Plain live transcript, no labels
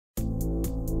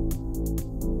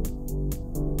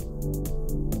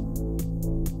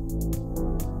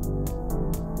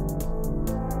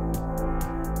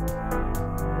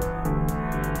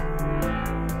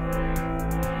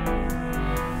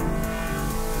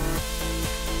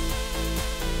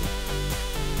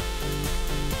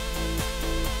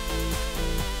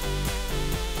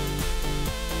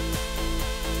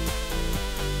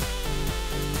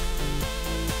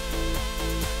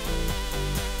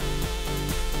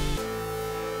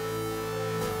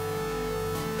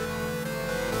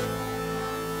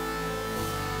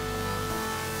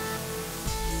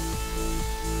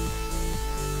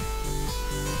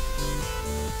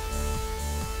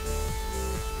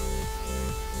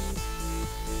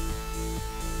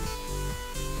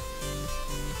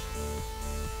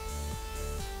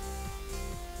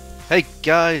Hey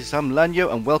guys, I'm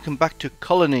Lanyeo and welcome back to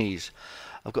Colonies.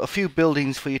 I've got a few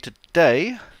buildings for you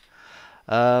today.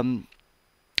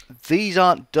 These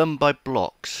aren't done by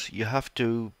blocks. You have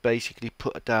to basically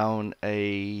put down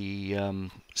a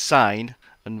sign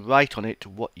and write on it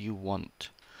what you want.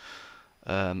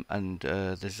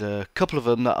 There's a couple of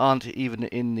them that aren't even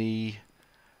in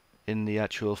the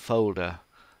actual folder,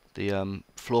 the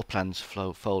floor plans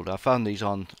folder. I found these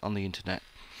on the internet.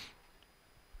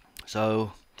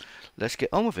 So let's get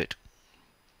on with it.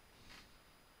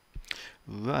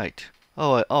 Right.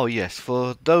 Oh yes.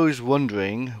 For those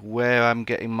wondering where I'm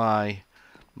getting my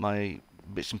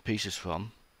bits and pieces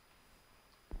from,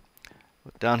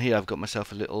 down here I've got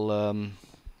myself a little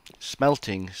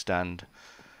smelting stand.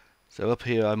 So up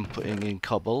here I'm putting in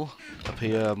cobble, up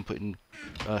here I'm putting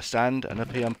sand, and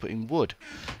up here I'm putting wood.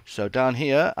 So down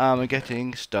here I'm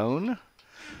getting stone,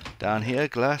 down here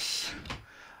glass.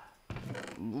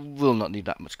 Will not need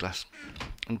that much glass.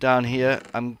 And down here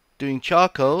I'm doing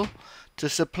charcoal to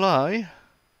supply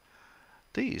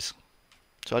these,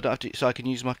 so I don't have to. So I can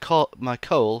use my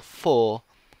coal for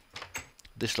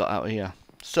this lot out here.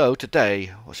 So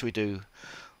today, what should we do?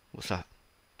 What's that?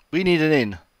 We need an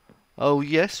inn. Oh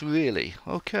yes, really?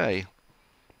 Okay.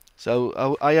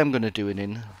 So I am going to do an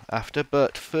inn after,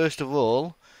 but first of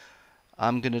all,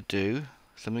 I'm going to do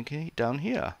something down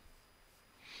here.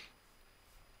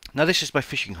 Now this is my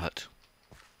fishing hut,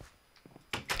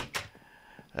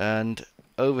 and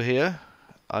over here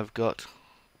I've got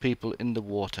people in the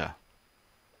water.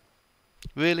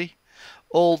 Really?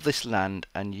 All this land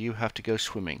and you have to go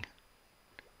swimming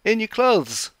in your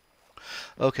clothes?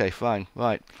 Okay, fine.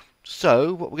 Right.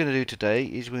 So what we're going to do today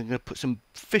is we're going to put some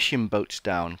fishing boats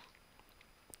down.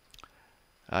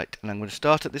 Right, and I'm going to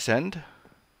start at this end.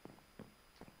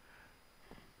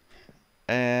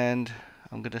 And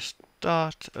I'm going to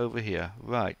start over here.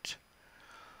 Right.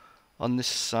 On this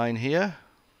sign here,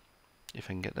 if I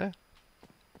can get there.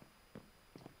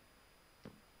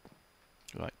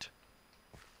 Right.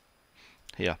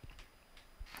 Here.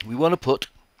 We want to put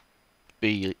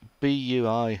B-U-I-L-D.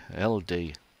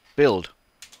 Build.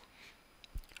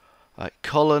 Right,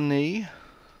 colony.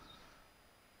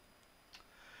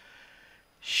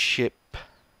 Ship.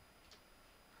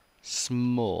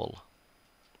 Small.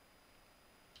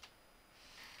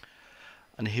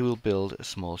 And he will build a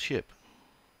small ship.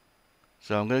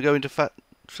 So I'm going to go into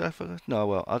no,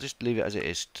 well, I'll just leave it as it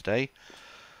is today.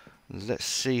 Let's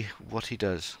see what he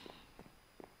does.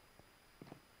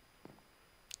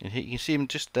 And you can see him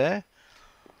just there.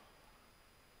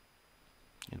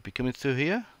 He'll be coming through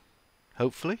here,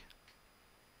 hopefully.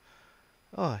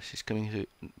 Oh, he's coming through.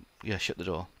 Yeah, shut the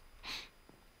door.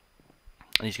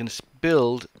 And he's going to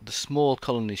build the small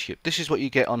colony ship. This is what you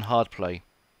get on hard play.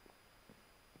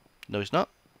 No, he's not.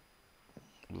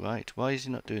 Right, why is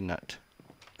he not doing that?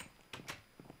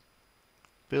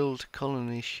 Build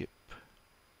colony ship.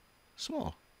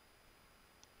 Small.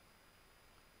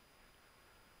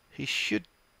 He should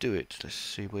do it. Let's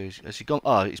see where has he gone?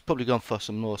 Ah, he's probably gone for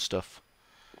some more stuff.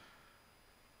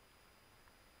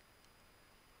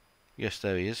 Yes,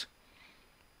 there he is.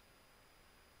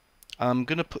 I'm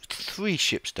going to put 3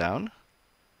 ships down.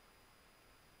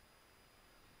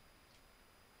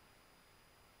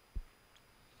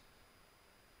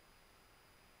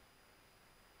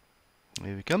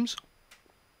 Here he comes.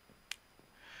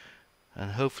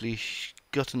 And hopefully he's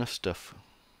got enough stuff.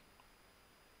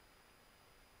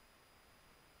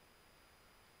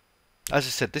 As I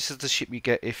said, this is the ship you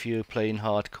get if you're playing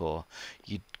hardcore.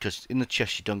 Because in the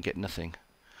chest you don't get nothing.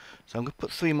 So I'm going to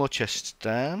put 3 more chests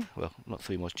down. Well, not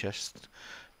 3 more chests.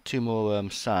 2 more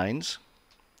signs.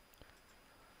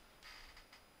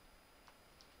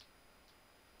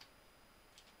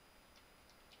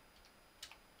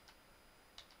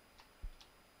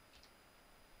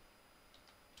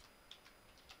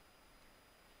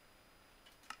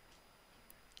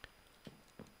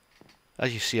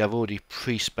 As you see, I've already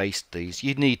pre-spaced these.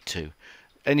 You need to.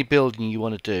 Any building you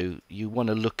want to do, you want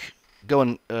to go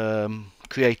on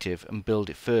creative and build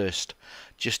it first,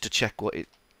 just to check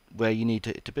where you need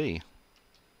it to be.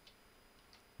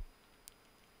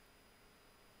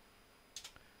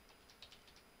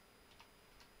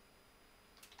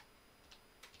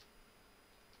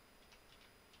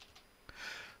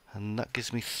 And that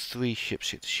gives me 3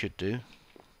 ships it should do.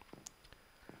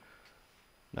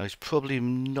 Now he's probably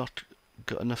not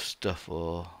got enough stuff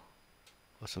or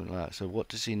something like that. So what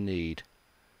does he need?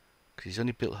 Because he's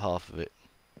only built half of it.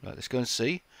 Right, let's go and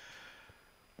see.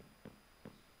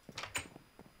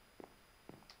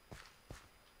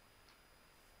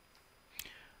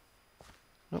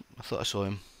 Nope, I thought I saw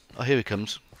him. Oh, here he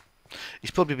comes.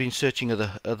 He's probably been searching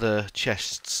other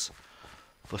chests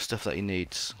for stuff that he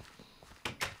needs.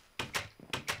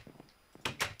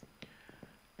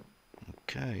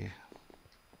 Okay.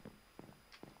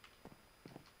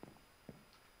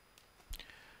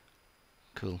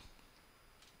 Cool.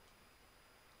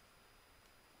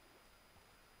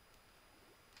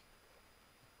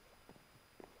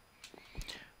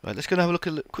 Right, let's go and have a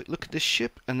quick look at this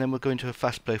ship, and then we're going to a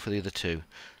fast play for the other two.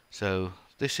 So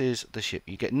this is the ship.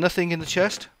 You get nothing in the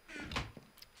chest,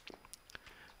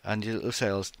 and your little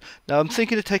sails. Now I'm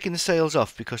thinking of taking the sails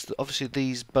off because obviously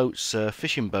these boats are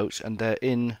fishing boats, and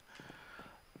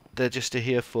they're just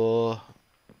here for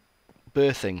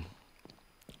berthing.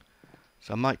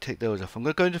 So I might take those off. I'm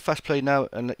going to go into fast play now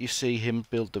and let you see him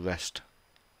build the rest.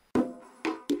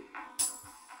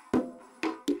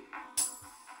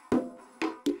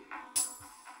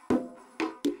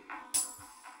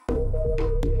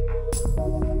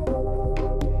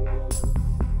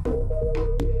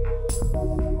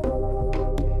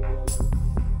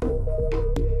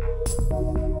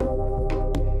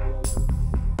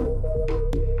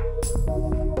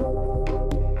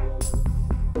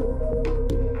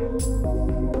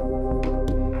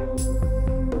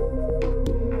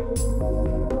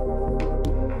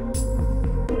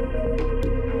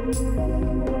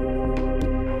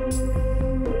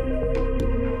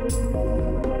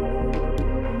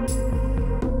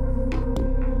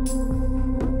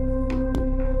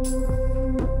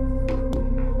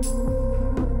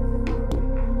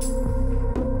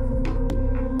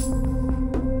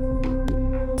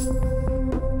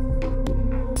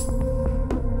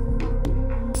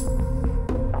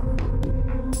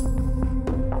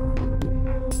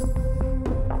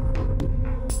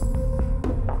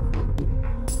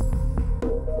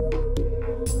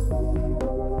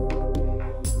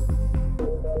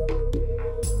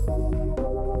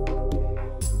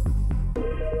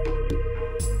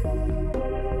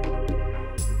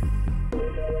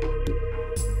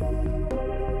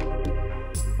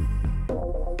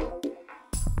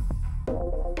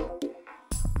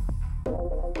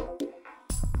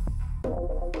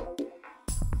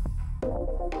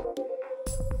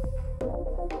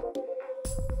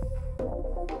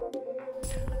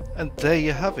 And there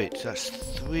you have it. That's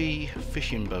 3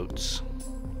 fishing boats.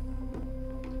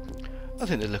 I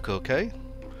think they look okay.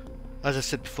 As I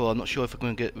said before, I'm not sure if I'm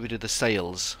going to get rid of the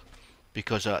sails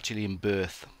because they're actually in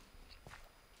berth.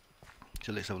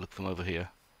 So let's have a look from over here.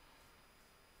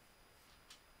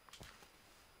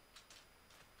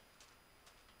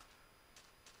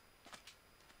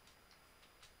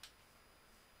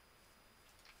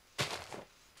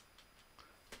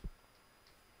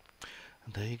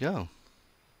 And there you go.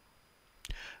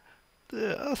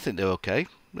 I think they're okay.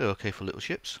 They're okay for little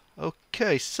ships.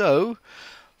 Okay, so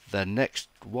the next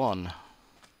one.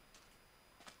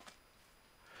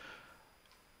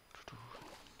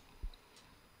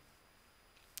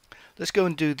 Let's go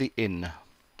and do the inn,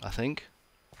 I think.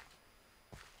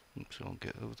 Oops, I'll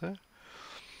get over there.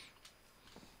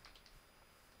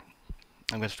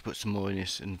 I'm going to have to put some more in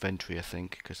his inventory, I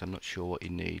think, because I'm not sure what he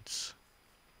needs.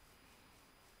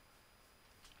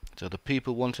 So the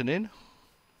people want an inn.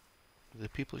 The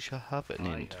people shall have an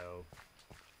inn.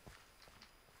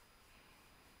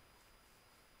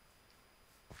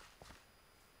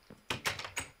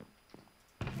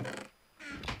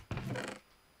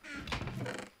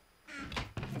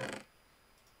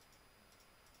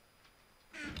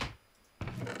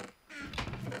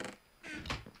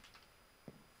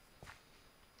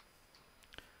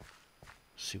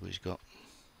 See what he's got.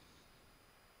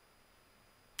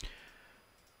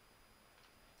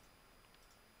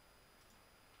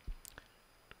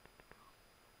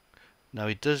 Now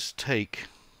he does take.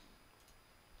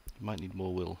 He might need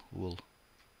more wool.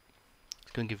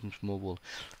 Let's go and give him some more wool.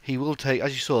 He will take,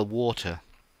 as you saw, water.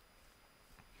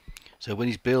 So when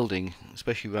he's building,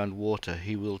 especially around water,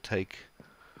 he will take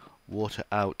water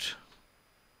out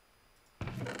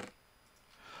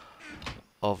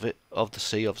of the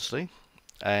sea, obviously,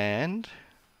 and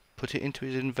put it into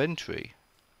his inventory.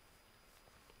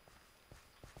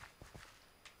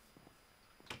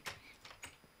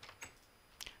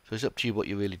 So it's up to you what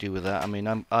you really do with that. I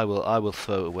mean, I will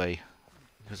throw it away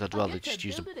because I'd rather just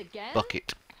use a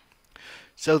bucket.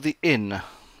 So the inn.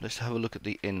 Let's have a look at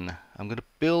the inn. I'm going to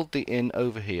build the inn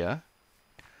over here.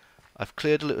 I've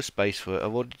cleared a little space for it.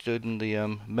 I've already done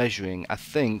the measuring. I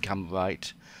think I'm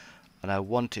right, and I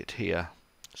want it here.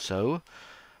 So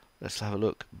let's have a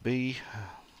look. B.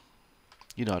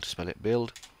 You know how to spell it.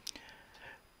 Build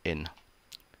inn.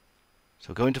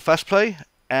 So go into fast play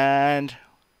and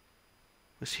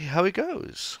we'll see how it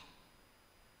goes.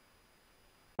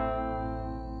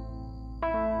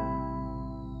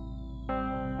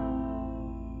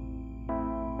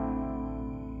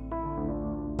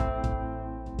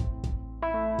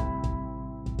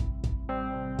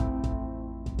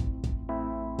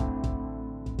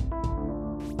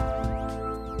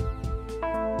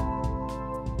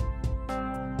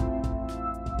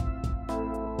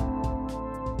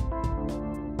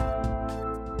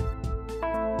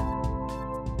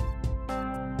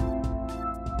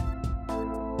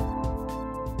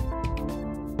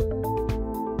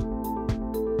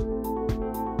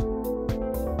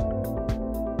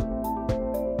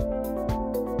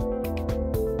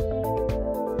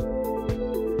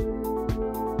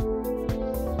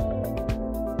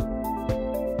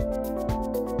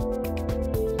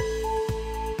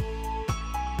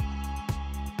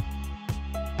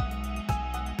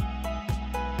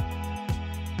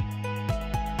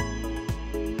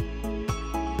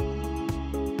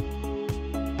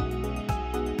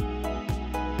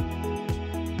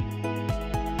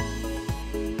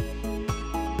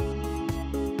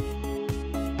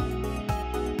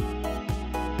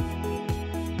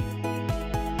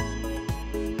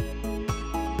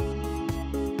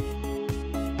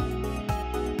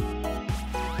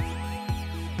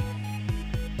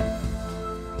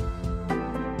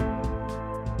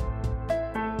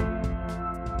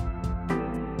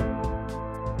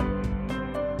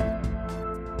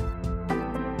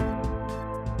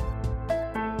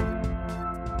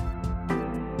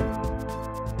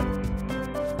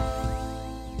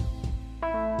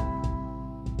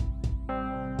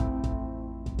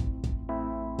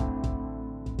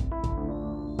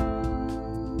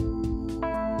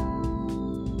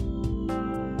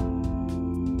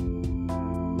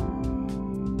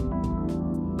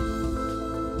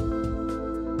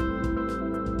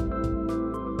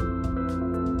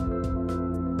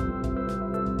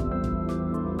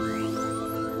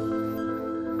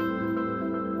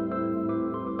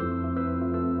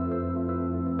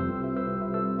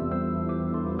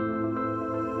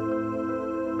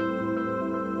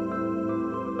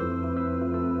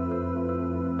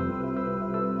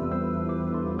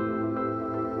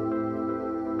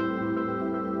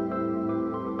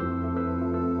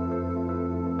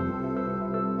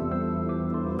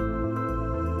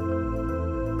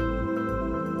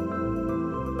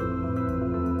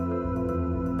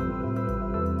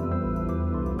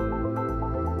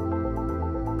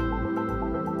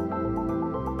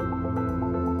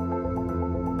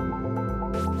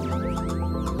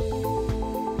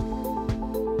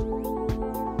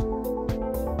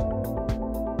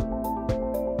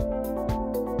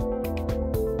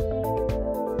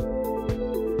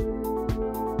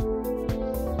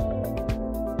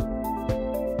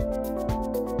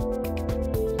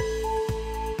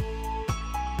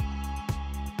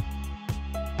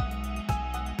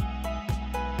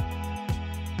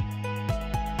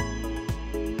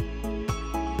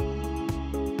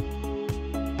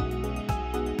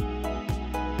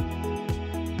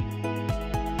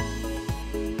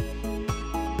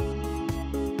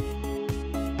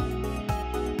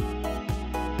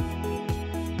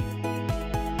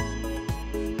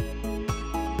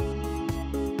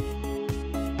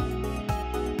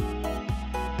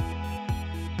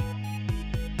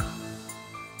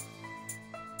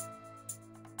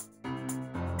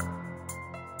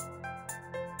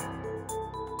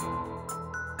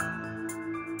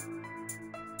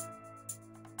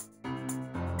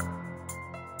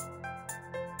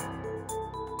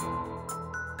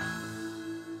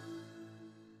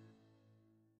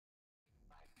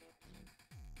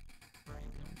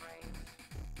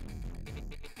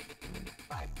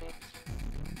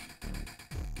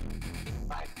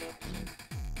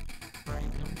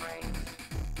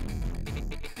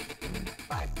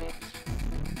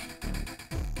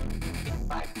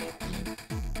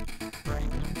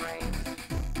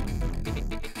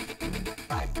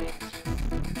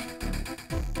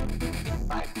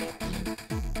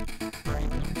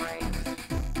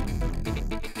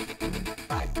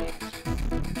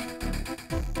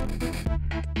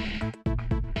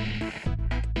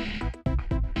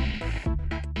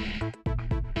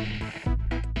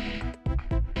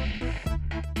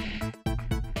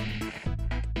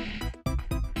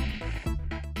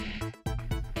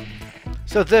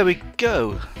 So there we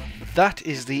go. That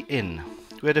is the inn.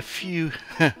 We had a few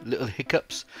little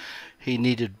hiccups. He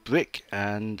needed brick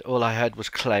and all I had was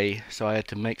clay, so I had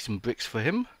to make some bricks for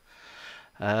him.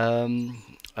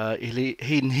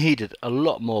 He needed a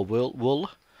lot more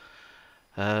wool,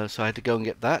 so I had to go and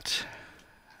get that.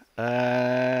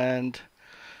 And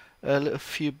a little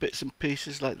few bits and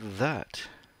pieces like that.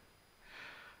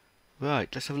 Right,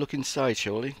 let's have a look inside,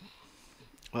 shall we?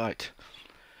 Right.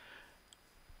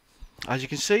 As you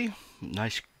can see,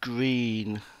 nice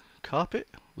green carpet.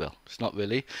 Well, it's not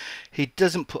really. He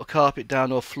doesn't put a carpet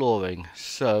down or flooring,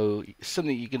 so it's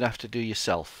something you're going to have to do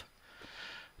yourself.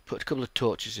 Put a couple of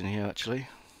torches in here actually,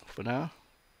 for now.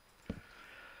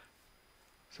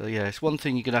 So yeah, it's one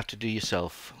thing you're going to have to do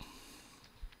yourself.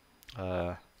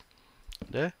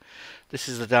 There. This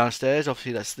is the downstairs.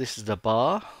 Obviously, this is the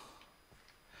bar.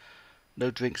 No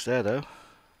drinks there though.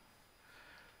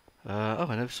 Oh,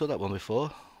 I never saw that one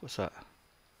before. What's that?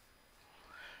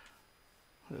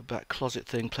 Little back closet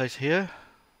thing placed here.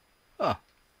 Ah.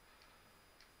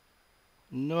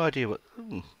 No idea what.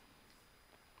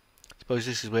 Suppose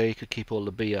this is where you could keep all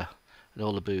the beer and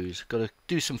all the booze. Got to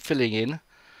do some filling in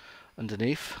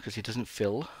underneath because he doesn't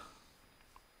fill.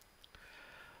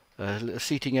 A little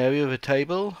seating area with a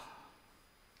table.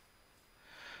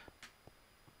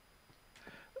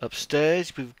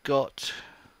 Upstairs we've got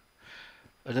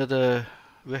another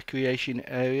recreation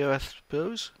area, I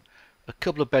suppose. A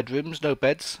couple of bedrooms, no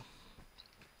beds.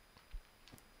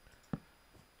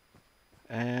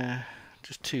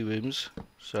 Just 2 rooms,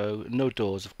 so no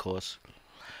doors of course.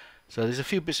 So there's a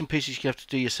few bits and pieces you have to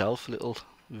do yourself. A little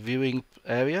viewing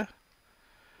area.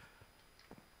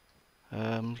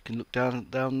 You can look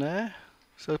down there.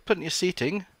 So plenty of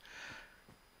seating.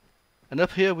 And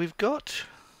up here we've got,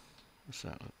 what's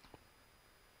that?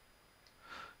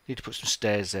 Need to put some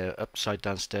stairs there, upside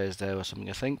down stairs there or something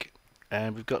I think.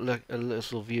 And we've got a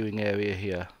little viewing area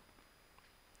here,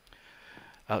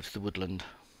 out to the woodland.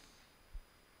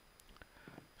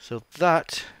 So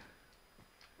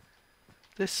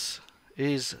this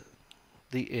is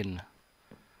the inn.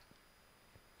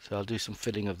 So I'll do some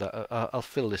filling of that. I'll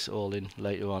fill this all in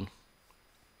later on.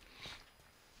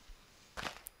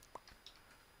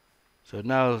 So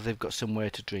now they've got somewhere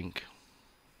to drink.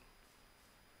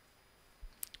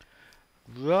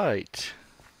 Right.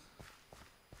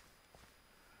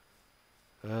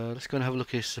 Let's go and have a look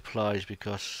at his supplies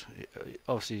because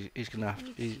obviously he's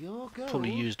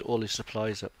probably used all his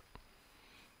supplies up.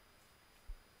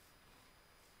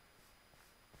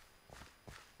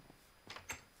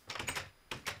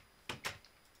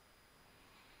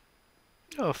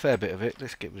 Oh, a fair bit of it.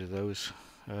 Let's get rid of those.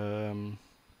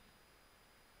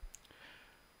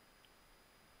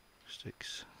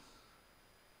 Sticks.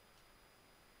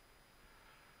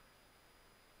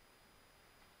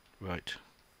 Right.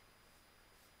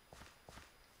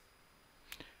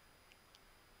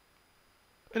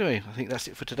 Anyway, I think that's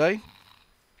it for today.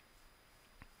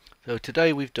 So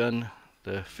today we've done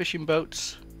the fishing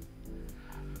boats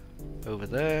over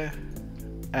there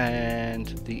and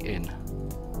the inn.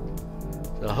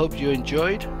 So I hope you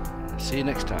enjoyed. See you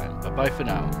next time. Bye bye for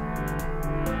now.